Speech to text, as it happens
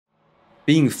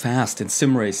Being fast in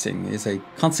sim racing is a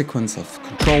consequence of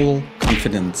control,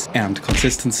 confidence, and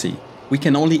consistency. We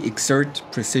can only exert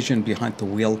precision behind the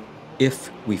wheel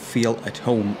if we feel at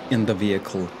home in the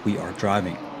vehicle we are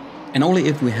driving. And only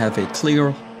if we have a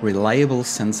clear, reliable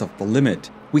sense of the limit,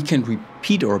 we can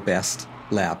repeat our best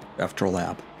lap after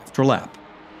lap after lap.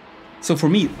 So for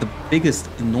me, the biggest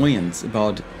annoyance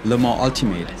about Le Mans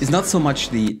Ultimate is not so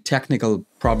much the technical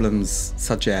problems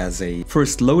such as a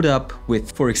first load up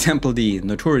with, for example, the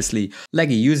notoriously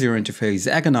laggy user interface,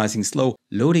 agonizing slow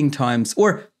loading times,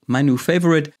 or my new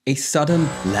favorite, a sudden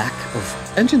lack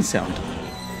of engine sound.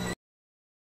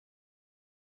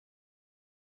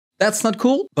 That's not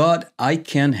cool, but I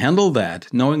can handle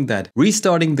that, knowing that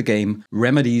restarting the game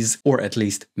remedies, or at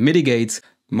least mitigates,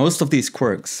 most of these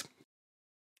quirks.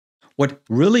 What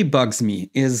really bugs me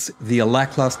is the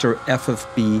lackluster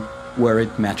FFB where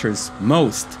it matters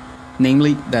most.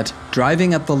 Namely, that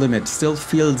driving at the limit still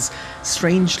feels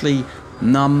strangely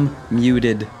numb,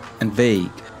 muted, and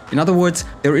vague. In other words,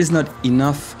 there is not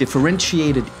enough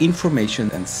differentiated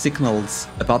information and signals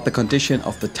about the condition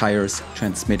of the tires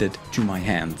transmitted to my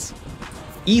hands.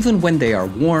 Even when they are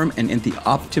warm and in the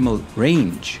optimal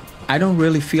range, I don't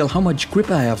really feel how much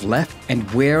grip I have left and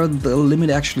where the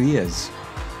limit actually is.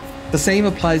 The same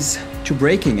applies to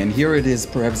braking, and here it is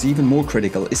perhaps even more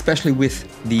critical, especially with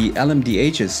the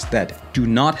LMDhs that do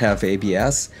not have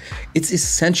ABS. It's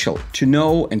essential to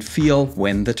know and feel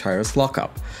when the tires lock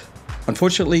up.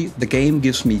 Unfortunately, the game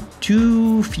gives me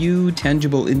too few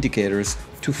tangible indicators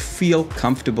to feel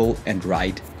comfortable and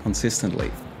ride consistently.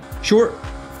 Sure,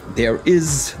 there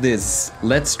is this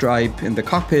LED stripe in the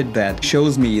cockpit that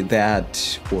shows me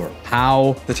that or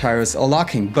how the tires are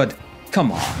locking, but come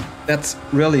on, that's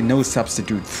really no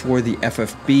substitute for the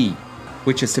FFB,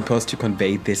 which is supposed to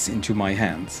convey this into my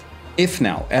hands. If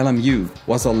now LMU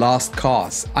was a lost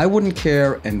cause, I wouldn't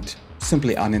care and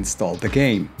simply uninstall the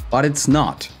game. But it's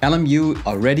not. LMU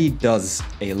already does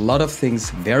a lot of things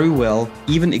very well,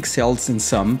 even excels in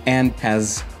some, and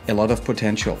has a lot of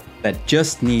potential that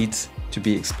just needs to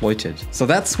be exploited. So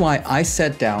that's why I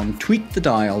sat down, tweaked the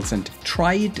dials, and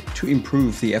tried to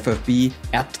improve the FFB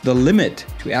at the limit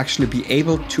to actually be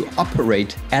able to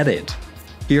operate at it.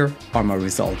 Here are my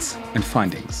results and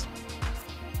findings.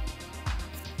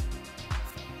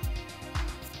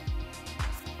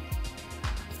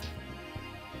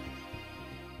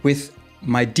 With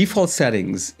my default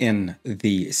settings in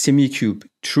the SimiCube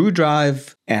True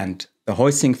Drive and the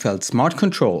Heusinkfeld Smart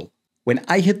Control, when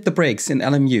I hit the brakes in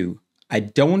LMU, I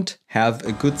don't have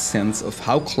a good sense of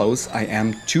how close I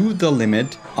am to the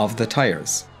limit of the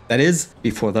tires. That is,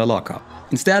 before the lockup.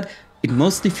 Instead, it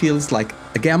mostly feels like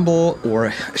a gamble or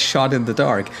a shot in the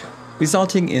dark,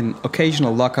 resulting in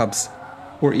occasional lockups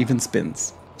or even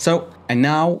spins. So I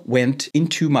now went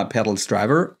into my pedals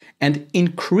driver and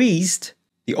increased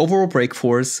the overall brake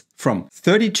force from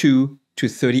 32 to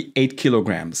 38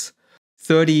 kilograms.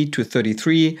 30 to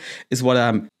 33 is what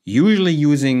I'm usually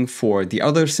using for the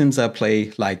other sims I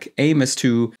play, like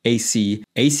AMS2, AC,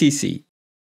 ACC.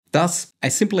 Thus, I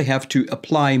simply have to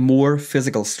apply more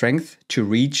physical strength to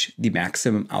reach the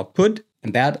maximum output,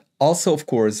 and that also, of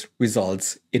course,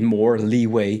 results in more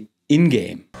leeway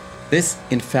in-game. This,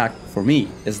 in fact, for me,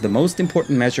 is the most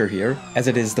important measure here, as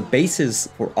it is the basis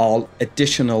for all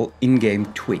additional in-game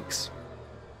tweaks.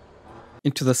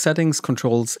 Into the settings,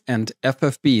 controls, and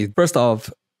FFB. First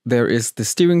off, there is the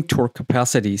steering torque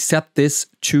capacity. Set this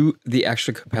to the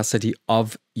actual capacity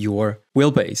of your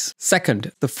wheelbase.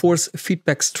 Second, the force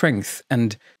feedback strength.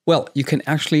 And well, you can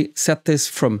actually set this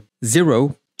from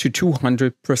 0 to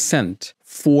 200%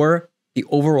 for the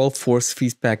overall force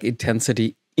feedback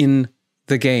intensity in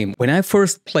the game. When I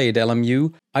first played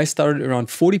LMU, I started around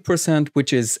 40%,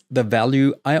 which is the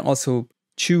value I also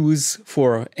choose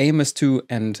for AMS2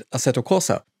 and Assetto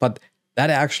Corsa, but that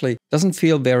actually doesn't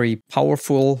feel very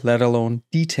powerful, let alone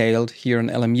detailed here in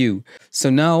LMU. So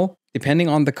now, depending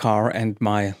on the car and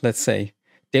my, let's say,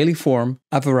 daily form,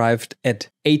 I've arrived at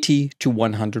 80 to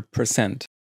 100%.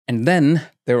 And then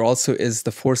there also is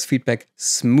the force feedback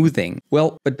smoothing.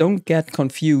 Well, but don't get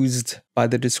confused by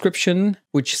the description,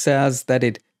 which says that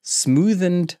it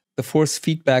smoothened the force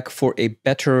feedback for a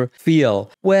better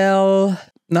feel. Well,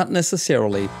 not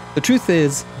necessarily. The truth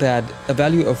is that a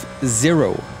value of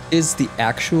 0 is the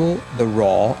actual, the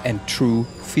raw and true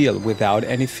feel without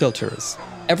any filters.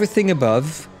 Everything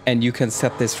above, and you can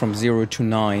set this from 0 to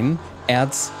 9,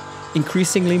 adds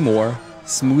increasingly more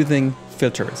smoothing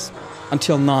filters.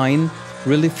 Until 9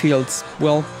 really feels,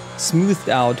 well, smoothed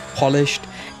out, polished,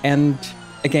 and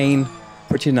again,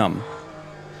 pretty numb.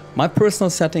 My personal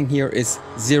setting here is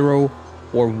 0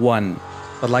 or 1,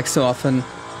 but like so often,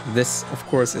 This, of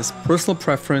course, is personal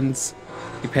preference,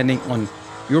 depending on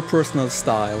your personal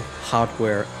style,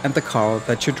 hardware, and the car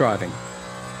that you're driving.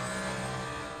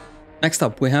 Next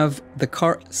up, we have the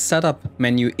car setup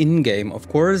menu in-game, of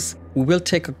course. We will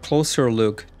take a closer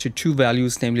look to two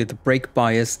values, namely the brake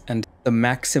bias and the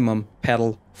maximum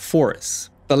pedal force.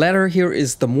 The latter here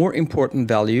is the more important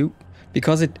value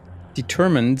because it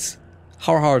determines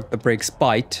how hard the brakes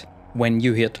bite when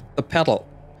you hit the pedal.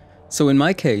 So in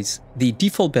my case, the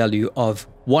default value of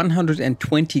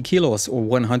 120 kilos or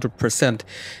 100%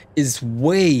 is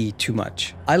way too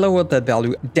much. I lowered that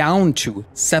value down to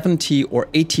 70 or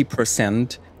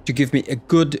 80% to give me a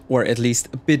good or at least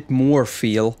a bit more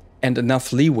feel and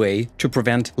enough leeway to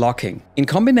prevent locking. In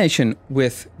combination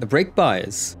with the brake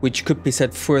bias, which could be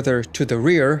set further to the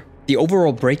rear, the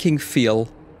overall braking feel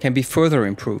can be further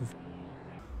improved.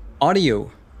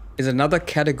 Audio is another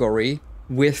category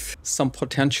with some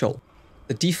potential.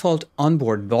 The default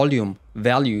onboard volume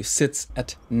value sits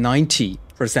at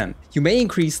 90%. You may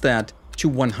increase that to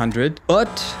 100,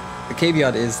 but the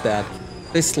caveat is that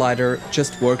this slider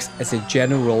just works as a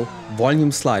general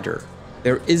volume slider.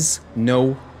 There is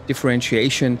no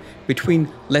differentiation between,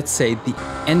 let's say, the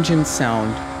engine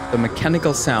sound, the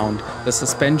mechanical sound, the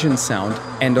suspension sound,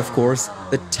 and of course,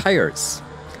 the tires.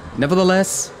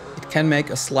 Nevertheless, it can make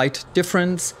a slight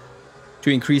difference to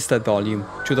increase that volume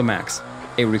to the max.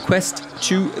 A request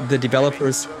to the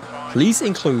developers, please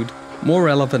include more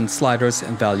relevant sliders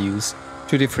and values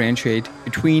to differentiate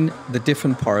between the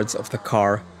different parts of the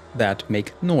car that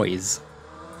make noise.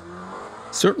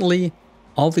 Certainly,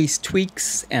 all these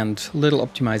tweaks and little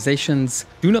optimizations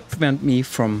do not prevent me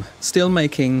from still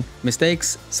making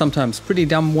mistakes, sometimes pretty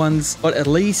dumb ones, but at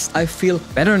least I feel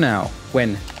better now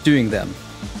when doing them.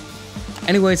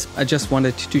 Anyways, I just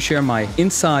wanted to share my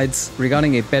insights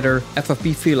regarding a better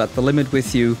FFB feel at the limit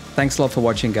with you. Thanks a lot for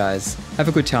watching, guys. Have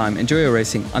a good time, enjoy your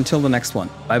racing. Until the next one,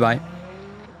 bye bye.